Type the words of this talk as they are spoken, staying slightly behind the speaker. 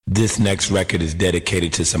This next record is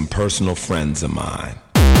dedicated to some personal friends of mine.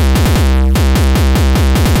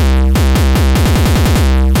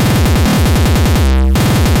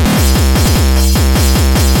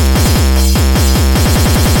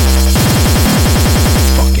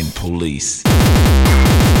 Fucking police.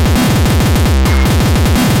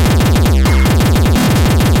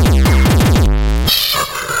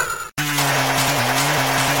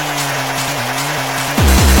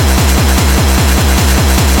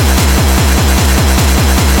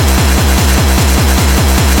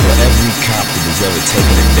 Ever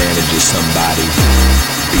taken advantage of somebody,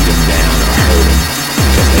 beat them down or hurt them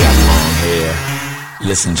because they got long hair,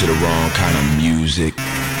 listen to the wrong kind of music,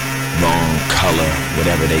 wrong color,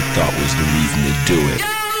 whatever they thought was the reason to do it.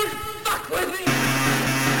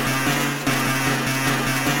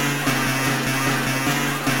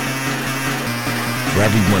 For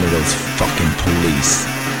every one of those fucking police,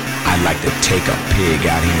 I'd like to take a pig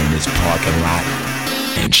out here in this parking lot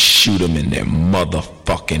and shoot them in their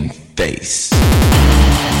motherfucking face.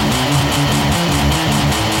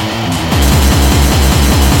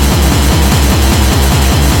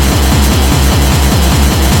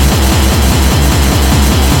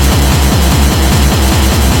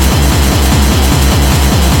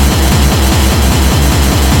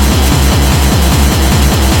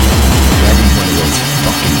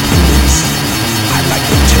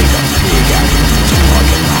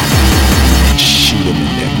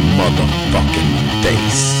 Motherfucking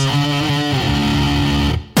face.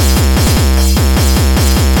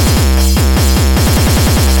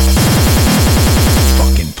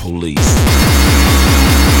 Fucking police.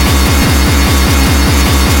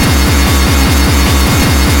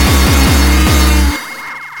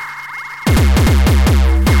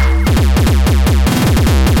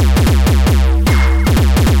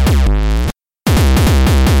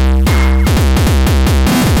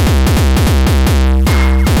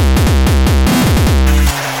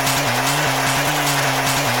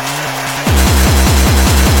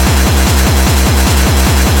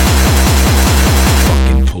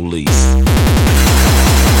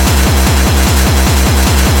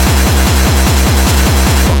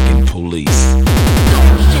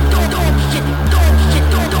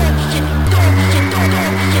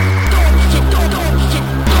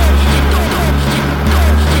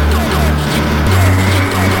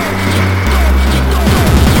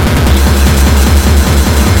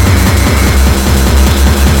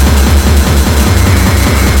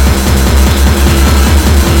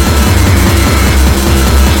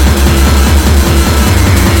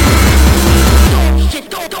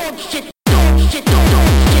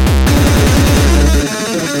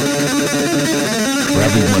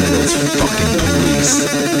 Every one of those fucking police,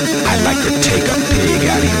 I'd like to take a pig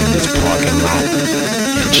out here in this parking lot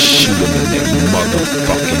and shoot them in their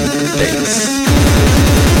motherfucking face.